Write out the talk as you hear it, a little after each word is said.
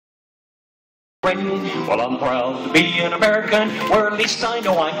Well, I'm proud to be an American, where at least I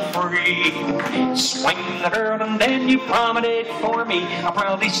know I'm free. Swing the girl and then you promenade for me. I'll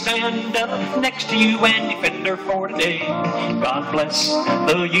proudly stand up next to you and defend her for today. God bless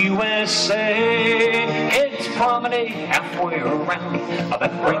the USA. It's promenade halfway around.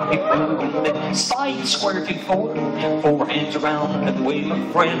 That bring me through and then side square to four. Four hands around and wave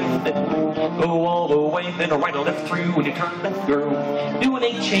a friend. Go all the way, then right or left through when you turn left, girl. Do an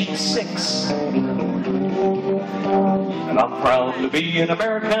H-8-6. And I'm proud to be an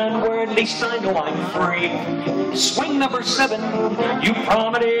American, where at least I know I'm free. Swing number 7, you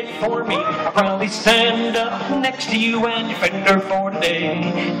promenade for me. I proudly stand up next to you and defend her for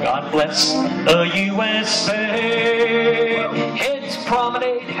today. God bless the USA. Heads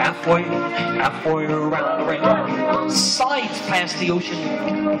promenade halfway around the ring. Sides past the ocean,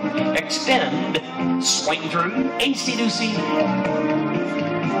 extend, swing through, AC-to-C.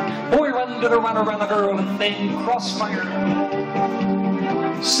 Boy, run to the run around the girl and then crossfire.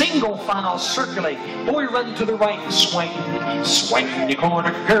 Single file circulate. Boy, run to the right and swing. Swing your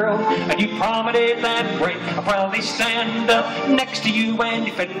corner, girl, and you promenade that break. I proudly stand up next to you and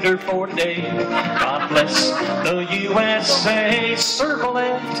defend her for today. God bless the USA. Circle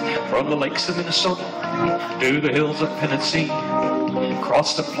it from the lakes of Minnesota to the hills of Tennessee.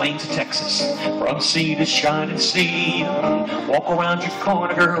 Across the plains of Texas, from sea to shining sea. Walk around your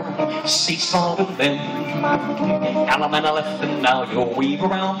corner, girl, seesaw to bend. Alabama left and now you'll weave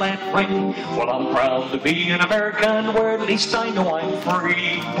around that ring. Well, I'm proud to be an American, where at least I know I'm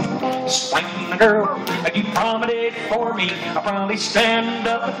free. Swing the girl, and you promenade for me. I proudly stand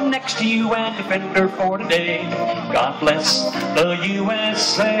up next to you and defend her for today. God bless the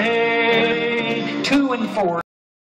USA. 2 and 4.